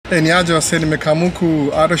Ni aje wase, nimekaa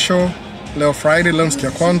muku auto show leo Friday, leo siku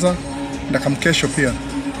ya kwanza na kamkesho pia.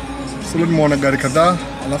 Sasa nimeona gari kadhaa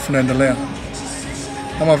alafu naendelea.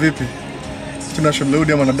 Kama vipi?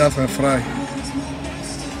 Tunashuhudia mwanadamu anafurahi.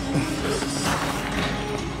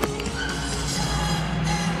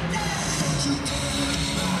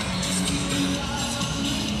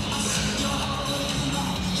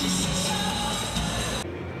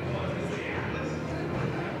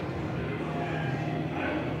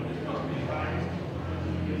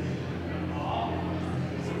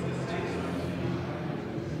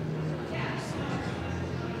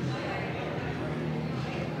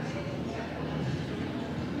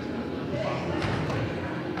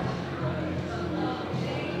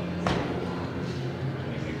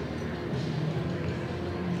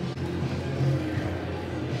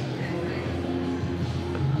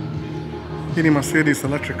 Hii ni Mercedes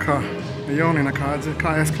electric car. Nione inakaaje?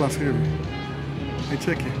 Car S-Class hivi.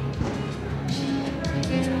 Nicheki.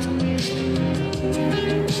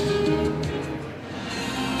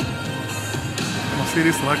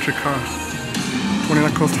 Mercedes electric car. Tuone ina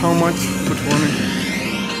cost how much? Tuone.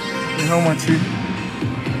 Ni how much hii?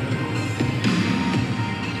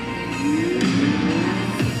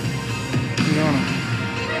 Niona.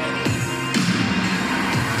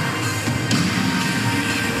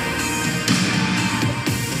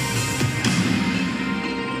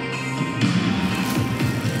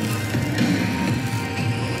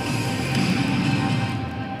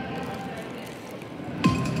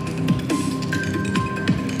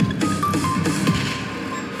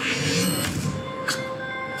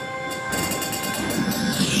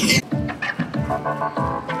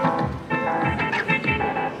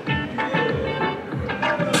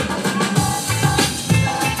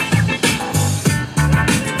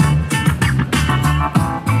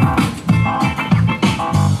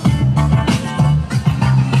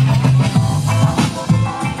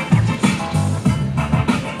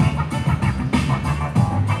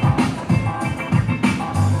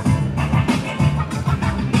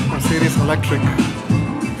 Mercedes electric.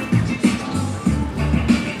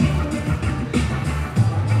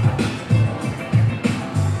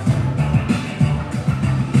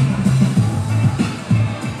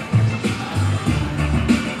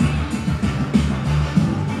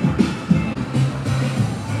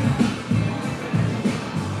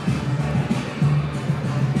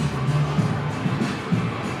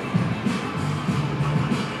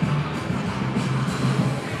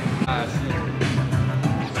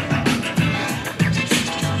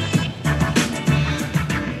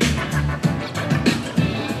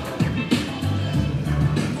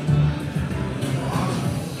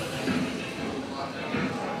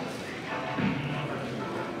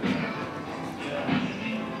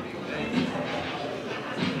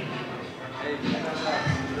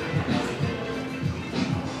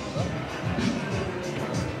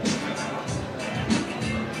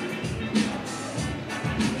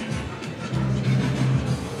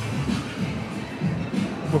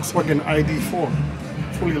 Volkswagen ID4,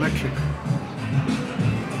 fully electric.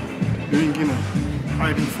 Nyingine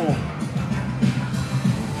ID4.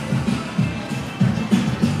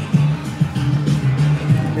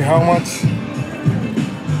 Hey, how much?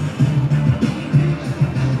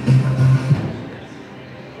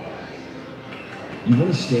 You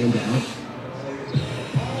want to stand out?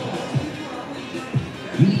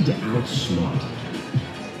 You need to outsmart.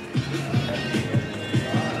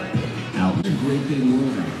 Out. It's a great big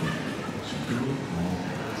word.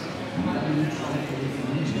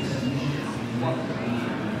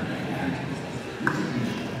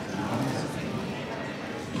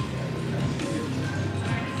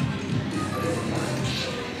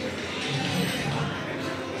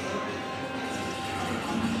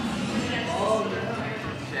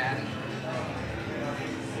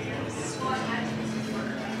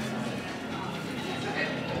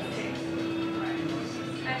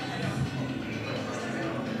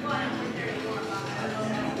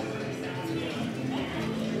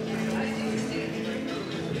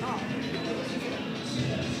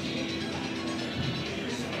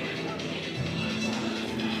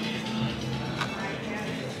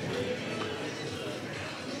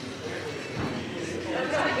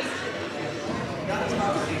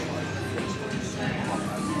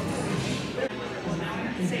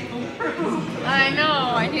 I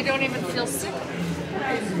know, and you don't even feel sick.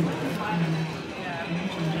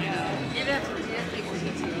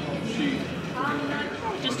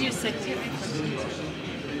 Just use 60. Do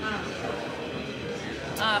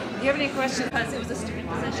you have any questions? Because it was a student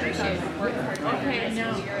position, so I worked hard. Okay,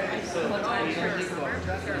 no. Full-time for the summer.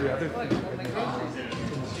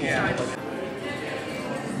 Yeah.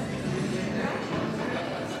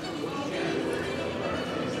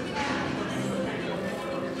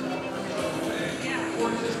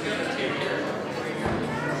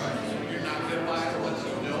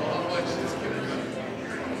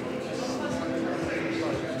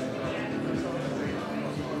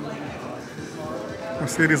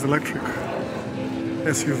 Mercedes electric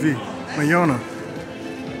SUV. Naiona.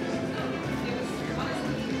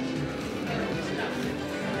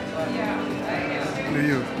 Ndio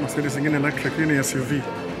hiyo Mercedes ingine electric, hii ni SUV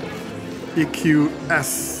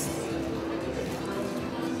EQS.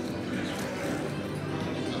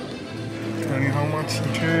 Telling you how much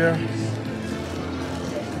interior.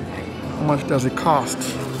 How much does it cost?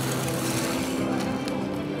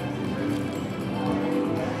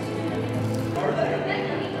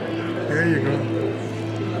 There you go.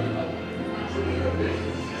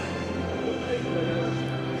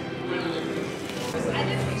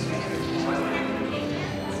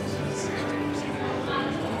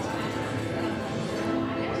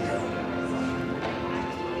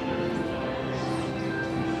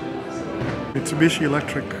 Mitsubishi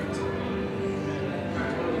Electric.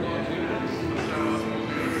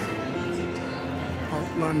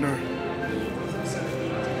 Outlander.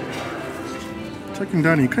 Cheki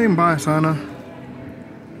ndani, kai mbaya sana.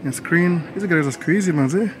 Ya screen, hizi gari za siku hizi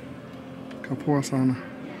mazee. Kapoa sana.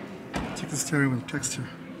 Check the steering with texture.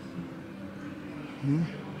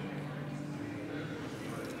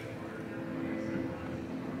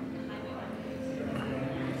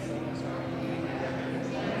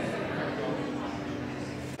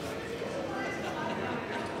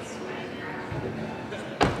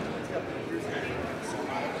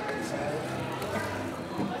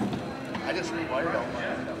 I just rewired all my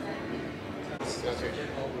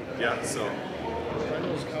yeah, so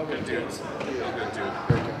good dudes. Good dude.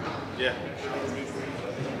 Yeah.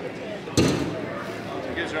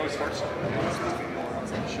 You guys are always first? On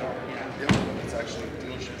the show. Yeah. It's actually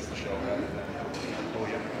dealerships the show rather than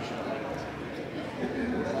OEM the show.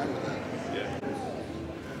 Yeah.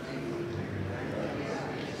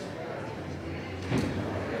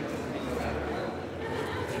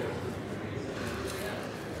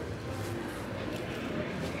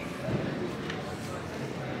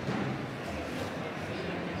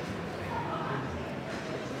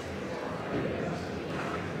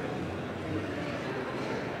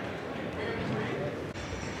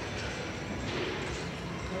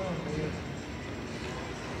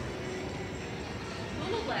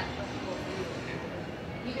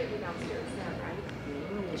 You get it downstairs now,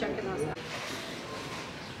 right? Checking us out.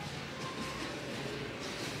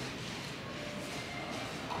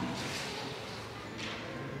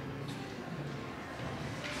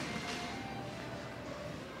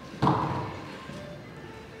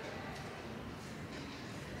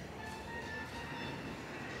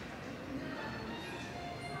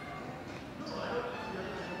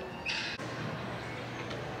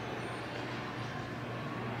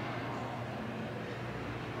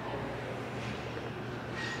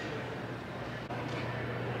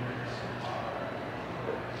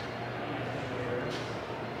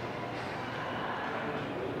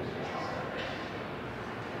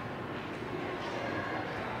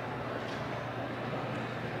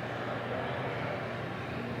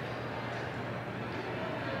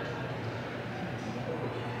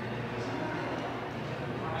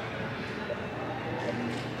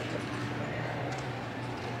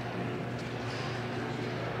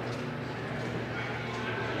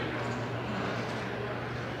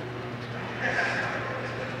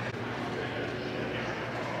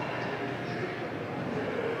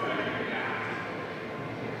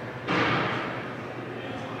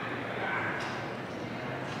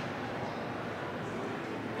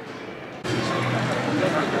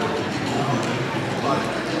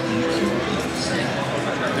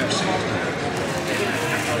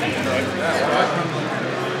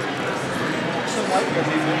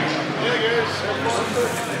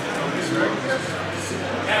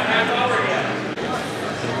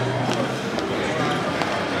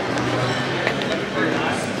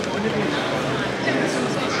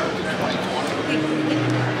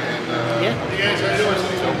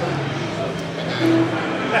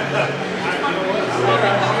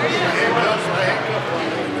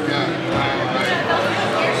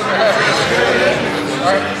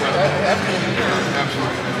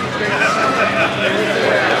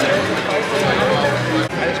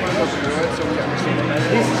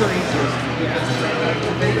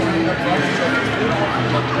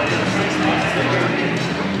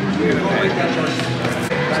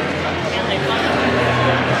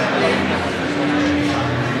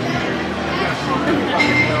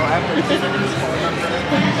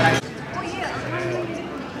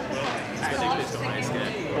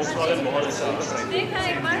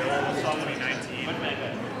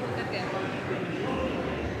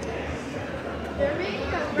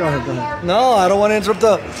 Go ahead, go ahead. No, I don't want to interrupt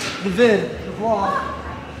the vid, the vlog.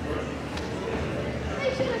 They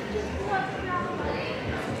should have just left that away.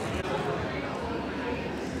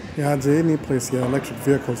 Yaje ni place ya electric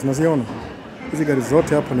vehicles. Unaziona? Hizi gari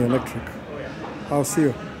zote hapa ni electric. Au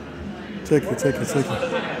sio? Cheki.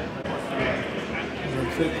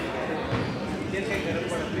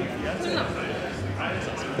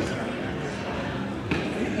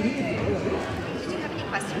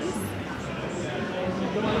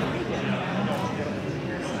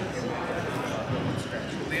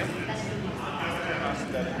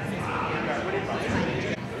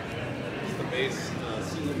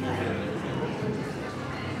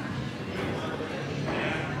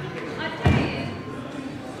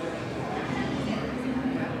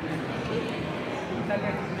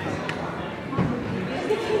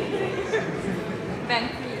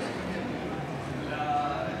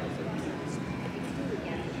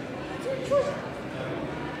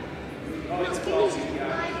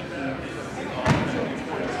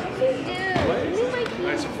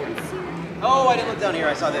 Oh, I didn't look down here.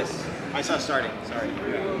 I saw this. I saw starting. Sorry.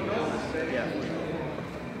 Yeah.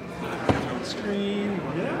 Screen.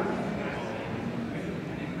 Yeah.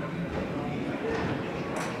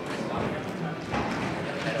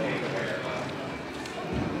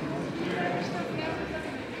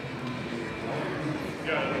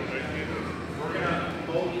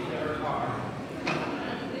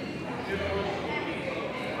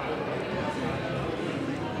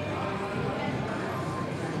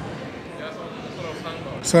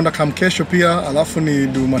 So ndakam kesho pia, alafu ni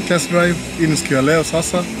do ma test drive. Hii ni siku ya leo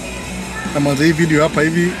sasa. Na mwanzo hii video hapa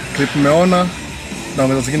hivi, clip meona, na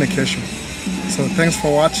ongeza zingine kesho. So thanks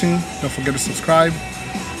for watching. Don't forget to subscribe,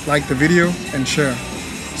 like the video, and share.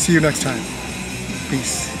 See you next time.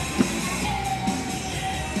 Peace.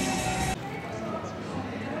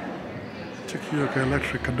 Check hiyo ka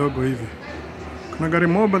electric kadogo hivi. Kuna gari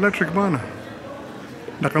mob electric bana.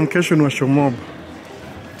 Ndakam kesho ni wa show mob.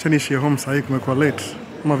 Cheni shia home sahi kumekuwa late.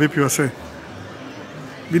 Ama vipi wase?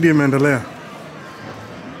 Video imeendelea.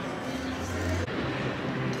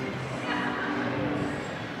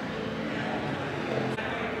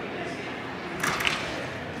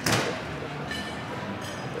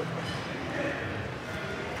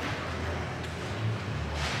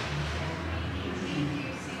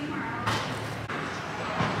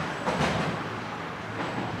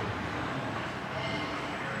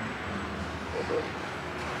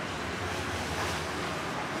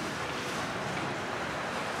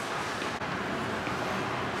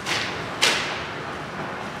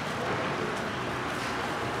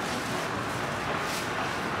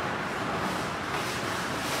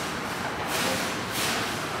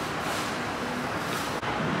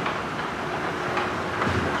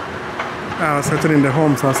 Setting in the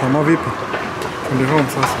home sasa, ma vipi? In the home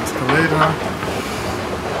sasa, escalator.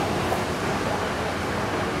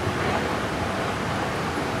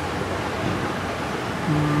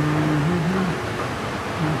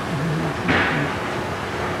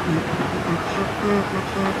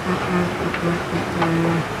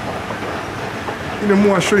 Ile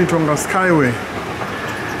mua show itonga Skyway.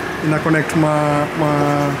 Ina connect ma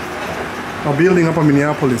building hapa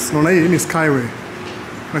Minneapolis. Unaona hii ni Skyway.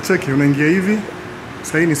 Na cheki unaingia hivi,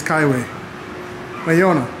 sasa hii ni Skyway.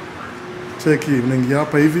 Unaiona? Cheki unaingia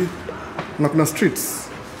hapa hivi na kuna streets.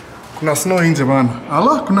 Kuna snow nje bana.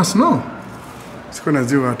 Ala, kuna snow. Siko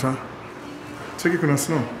najua hata. Cheki kuna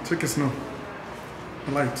snow. Cheki snow.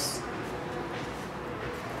 Lights.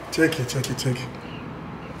 Cheki.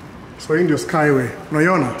 So hii ndio Skyway.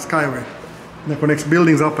 Unaiona? Skyway. Na connect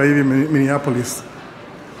buildings hapa hivi Minneapolis.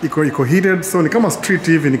 Iko heated, so ni kama street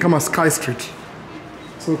hivi, ni kama Sky Street.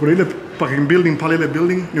 So kuna ile parking building pale, ile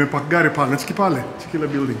building nimepark gari pale, nachiki pale, cheki ile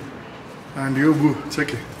building. And you go,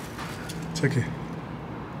 cheki.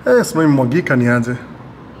 Sima imwagika ni aje.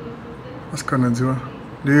 Asika najua.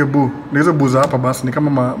 Ndio bu, ndio hizo buza hapa basi ni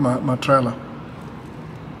kama ma trailer.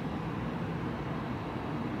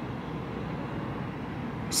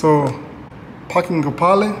 So parking go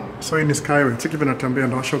pale, so hii ni Skyway. Cheki vile natembea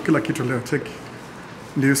ndo show kila kitu leo, cheki.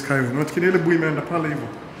 Ndio Skyway. Na cheki ile bu imeenda pale hivyo.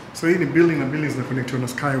 So hii ni building na buildings na connect na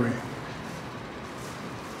Skyway.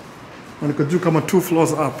 Niko juu kama 2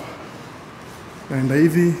 floors up. Naenda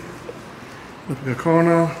hivi. Napiga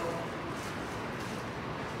corner.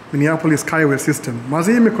 Minneapolis Skyway system.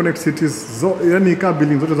 Mazi ime connect cities, yani ka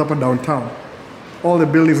buildings zote hapa downtown. All the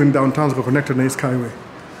buildings in downtown are connected na Skyway.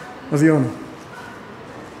 Maziona.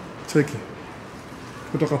 Cheki.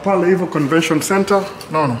 Kutoka pale hivyo convention center,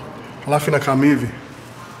 naona. Halafu inakaa hivi.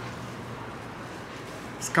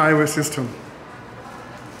 Skyway system.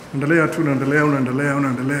 Unaendelea tu,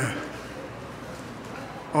 unaendelea.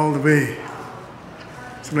 All the way.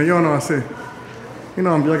 Tunaiona wase.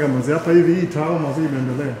 Inaambiaga mazi hapa hivi hii tao mazi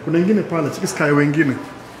imeendelea. Kuna nyingine pale, chiki Skyway nyingine.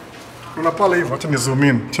 Kuna pale hivyo, acha ni zoom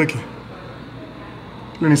in, cheki.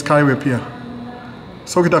 Hii ni Skyway pia.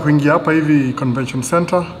 So ukitaka kuingia hapa hivi Convention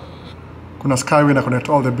Center, kuna Skyway na connect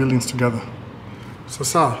all the buildings together. So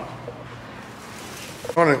sawa.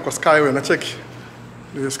 Unaona kwa Skyway na cheki.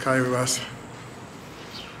 Ndio Skyway basi.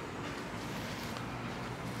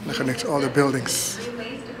 Na connect all the buildings.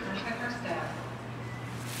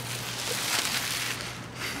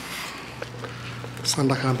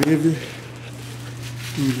 Sanda kambi hivi.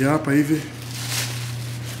 Ingia hapa hivi.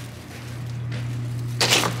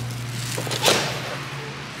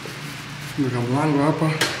 Kuna mlango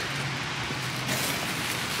hapa.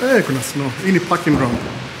 Kuna snow. Hii ni parking ramp.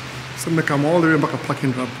 So nimekama all the way mpaka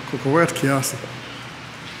parking ramp. Kuko wet kiasi.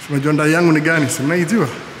 Unajua ndai yangu ni gani? Si mnaijua?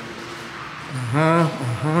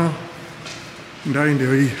 Ndai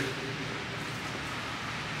ndio hii.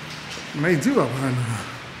 Mnaijua bana.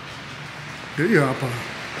 Ndio hiyo hapa.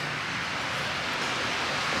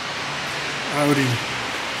 Audi.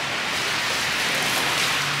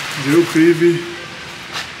 Ndio hivi.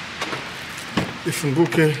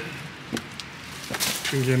 Ifunguke.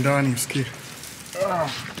 Tuingie ndani usikie.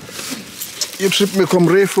 Hii trip imekuwa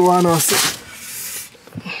mrefu wana wasi.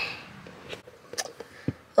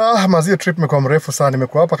 Mazio trip imekuwa mrefu sana.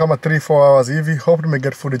 Nimekuwa hapa kama 3-4 hours hivi. Hope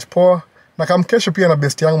tumeget footage poa. Na kama kesho pia na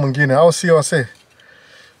best yangu mwingine au sio wase?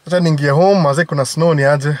 Acha niingie home, mazee kuna snow ni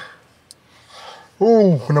aje.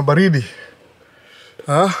 Kuna baridi.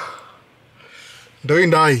 Ndio hii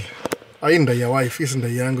ndai. Hii ndai ya wife, hii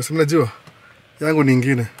ndai yangu. Si mnajua? Yangu ni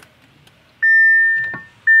nyingine.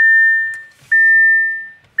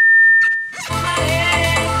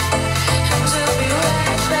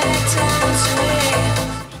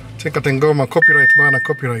 Cheka tengoma copyright bana,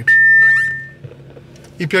 copyright.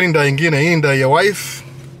 Hii pia ni ndai nyingine, hii ndai ya wife.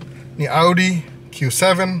 Ni Audi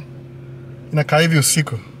Q7. Inakaa hivi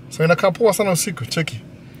usiku. So inakaa poa sana usiku, cheki.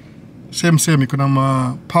 Same, kuna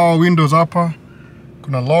ma power windows hapa.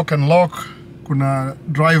 Kuna lock and lock. Kuna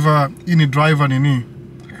driver, hii ni driver nini?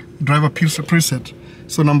 Driver preset.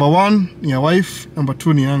 So number 1 ni ya wife, number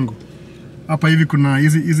 2 ni yangu. Hapa hivi kuna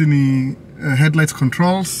hizi ni headlights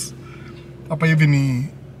controls. Hapa hivi ni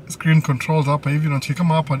screen controls hapa hivi na cheki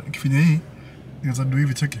kama hapa ikifinya hii inaweza do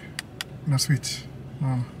hivi cheki. Na switch.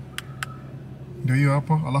 Ndio hiyo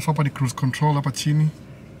hapo. Alafu hapa ni cruise control hapa chini.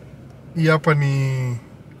 Hii hapa ni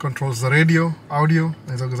controls za radio, audio,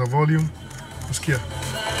 naweza ongeza volume. Usikia?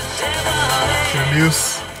 Reduce.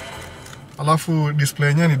 Alafu display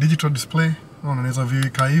yenyewe ni digital display. Unaweza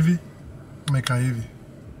viweka hivi, umeka hivi.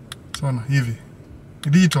 Sawa hivi.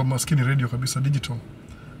 Ni digital, maskini radio kabisa digital.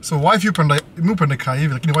 So wife upende kaa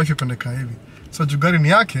hivi, lakini wife upende kaa hivi. So gari ni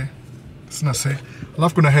yake, sina say.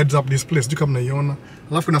 Alafu kuna heads up display, sijui kama mnaiona.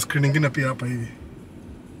 Alafu kuna screen nyingine pia hapa hivi.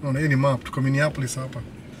 Unaona hii ni map, tuko Minneapolis hapa.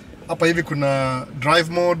 Hapa hivi kuna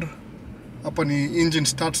drive mode. Hapa ni engine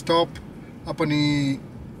start stop. Hapa ni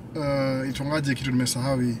itongaje kitu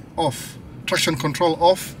nimesahau hii. Off. Traction control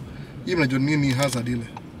off. Hii mnajua nini hazard ile.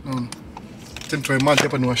 Unaona. Tento image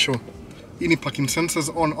hapa ni wa show. Hii ni parking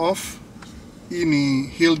sensors on off. Hii ni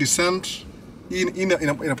hill descent. Hii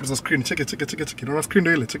inapoteza screen. Cheke. Unaona screen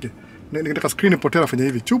ndio ile, cheke. Nikitaka screen ipotea nafanya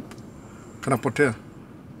hivi, chup. Kanapotea.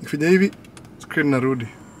 Nikifanya hivi screen narudi.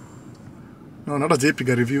 Naona hata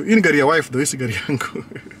jipiga review. Hii ni gari ya wife though, hii gari yangu.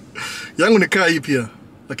 Yangu ni kaa hii pia,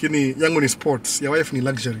 lakini yangu ni sports, ya wife ni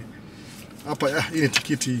luxury. Hapa hii ni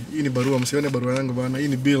tikiti, hii ni barua, msione barua yangu bana. Hii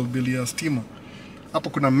ni bill ya stima. Hapo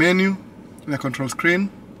kuna menu na control screen,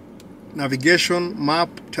 navigation,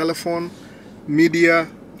 map, telephone, media,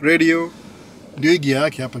 radio. Ndio gear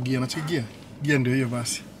yake hapa, gear nachigia. Gear ndio hiyo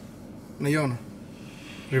basi. Unaiona?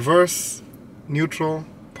 Reverse, neutral,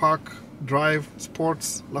 park, drive,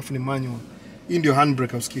 sports, alafu ni manual. Hii ndio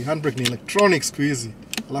handbrake usikie. Handbrake ni electronic siku hizi.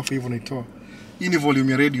 Alafu hivyo naitoa. Hii ni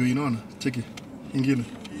volume ya radio, unaona? Cheki. Nyingine.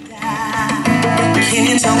 Can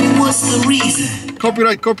you tell me what's the reason?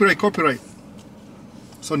 Copyright.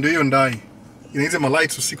 So ndio hiyo ndai. Ina hizo ma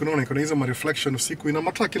lights usiku, unaona? Kuna hizo ma reflection usiku, ina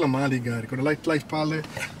mataa kila mahali gari. Kuna light pale.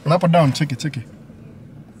 Na hapa down cheki.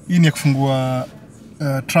 Hii ni ya kufungua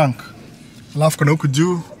trunk. Alafu kuna huku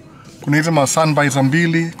juu kuna hizo ma sunvisor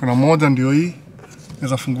mbili, kuna moja ndio hii.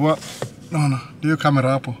 Naweza fungua. Naona, ndio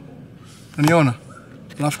kamera hapo. Unaniona?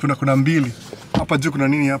 Alafu kuna mbili. Hapa juu kuna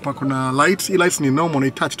nini hapa? Kuna lights. Hii lights ni normal,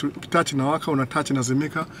 una touch tu. Ukitouch inawaka, una touch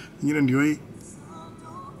inazimika. Nyingine ndio hii.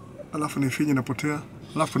 Alafu ni finye inapotea.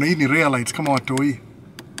 Alafu kuna hii ni rear lights kama watoi.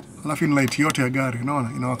 Alafu ni light yote ya gari,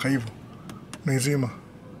 unaona? Inawaka hivyo. Unaizima.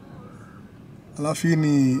 Alafu hii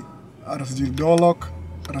ni RSG door lock.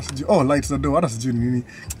 Lights za door, RSG nini?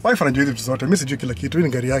 Wife anajua hizo zote. Mimi sijui kila kitu. Hii ni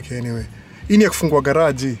gari yake anyway. Hii ni ya kufungua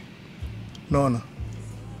garage. Unaona?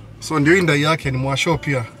 So ndio hii ndai yake ni mwasho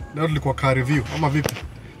pia. Leo tulikuwa car review ama vipi?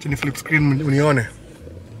 Chini flip screen unione.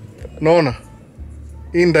 Unaona?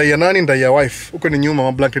 Hii nda ya nani, nda ya wife. Huko ni nyuma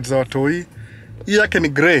ma blankets za watoi. Hii yake ni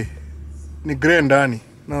grey. Ni grey ndani.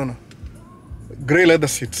 Unaona? Grey leather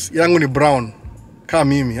seats. Yangu ni brown. Kama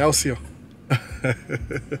mimi, au sio?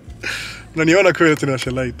 Unaniona kwa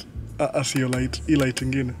tunawasha light. Sio light, hii light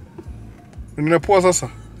nyingine. Ninapoa sasa.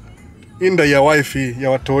 Hii nda ya wife hii ya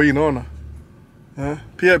watoi, unaona?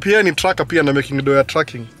 Pia ni tracker pia na making do ya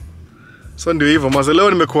tracking. So ndio hivyo. Maze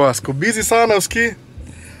leo nimekuwa siku busy sana usikii.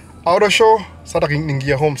 Auto show, sasa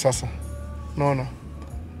ningia home sasa. Unaona?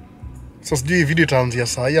 So sijui video itaanzia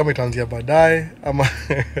saa hii ama itaanzia baadaye ama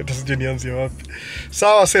tusije nianzie wapi.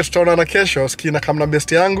 Sawa, sasa tutaonana kesho usikii na kamera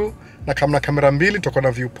best yangu na kamera mbili tutakuwa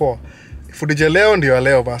na view poa. Footage leo ndio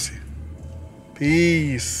leo basi.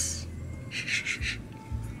 Peace.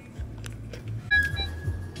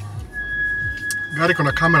 Gari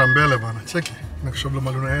kuna kamera mbele bana. Cheki. Nakushobola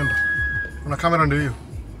mahali unaenda. Kuna kamera ndio hiyo.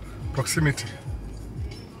 Proximity.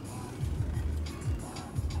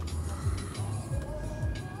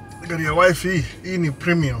 Gari ya wife hii ni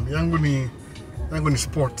premium. Yangu ni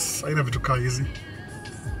sports. Haina vitu kaa hizi.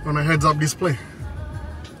 Una heads up display.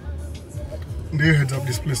 Ndio heads up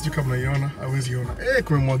display. Sijui kama unaiona, hauwezi iona.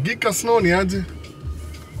 Kumemwagika snow ni aje?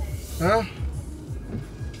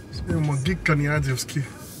 Kumemwagika ni aje usikii?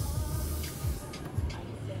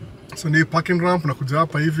 So ni parking ramp, nakuja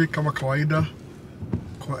hapa hivi kama kawaida.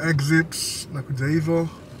 Kwa exit nakuja hivyo.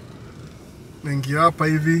 Naingia hapa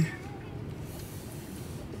hivi.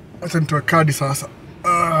 Acha nitoe kadi sasa.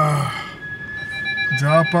 Kuja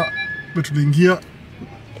hapa, tuliingia.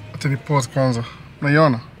 Acha ni pause kwanza.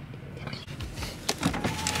 Unaiona?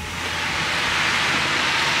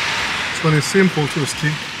 So ni simple tu ski.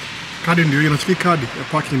 Kadi ndio hii, nachukua kadi ya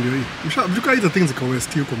parking ndio hii. Mshajuka hizo things ziko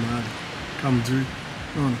west huko mahali. Kama mjui.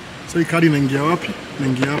 Unaona? So hii kadi inaingia wapi?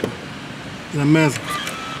 Inaingia hapa. Ina meza.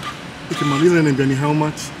 Ukimaliza inaambia ni how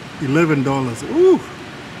much? $11.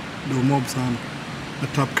 Ndio mob sana. Na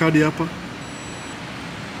tap kadi hapa.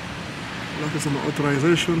 Alafu sema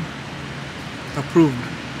authorization approved.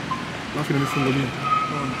 Alafu inanifungulia.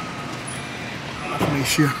 Alafu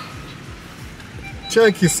naishia.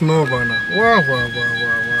 Check snow bana. Wow.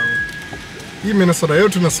 Hii Minnesota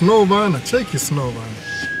yote na snow bana. Check snow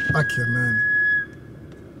bana. Aki ya nani.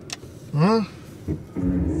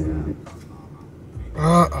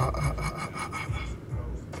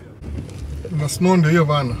 Na snow ndio hiyo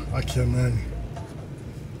bana. Aki ya nani.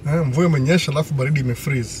 Mvua imenyesha alafu baridi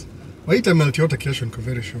imefreeze. Waita melt yote kesho, niko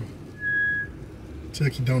very sure.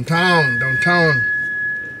 Check downtown.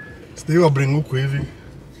 Sio bring huko hivi.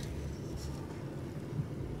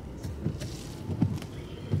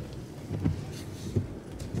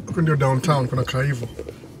 Huko ndio downtown kuna kaa hivyo.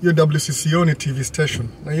 Hiyo WCCO ni TV station.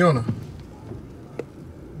 Naiona?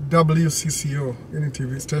 WCCO ni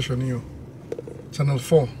TV station hiyo. Channel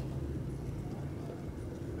 4.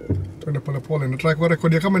 Tuende pole. Nataka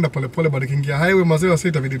kurekodia kama enda pole bado kiingia highway mazee sasa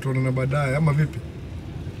itabidi tuone baadaye ama vipi?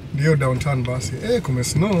 Ndio downtown basi. Kume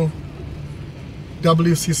snow.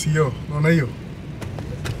 WCCO. Unaona hiyo?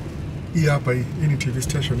 Hii hapa hii ni TV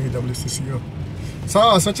station hii WCCO.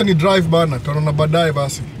 Sawa, sasa ni drive bana. Tunaona baadaye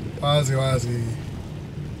basi. Wazi.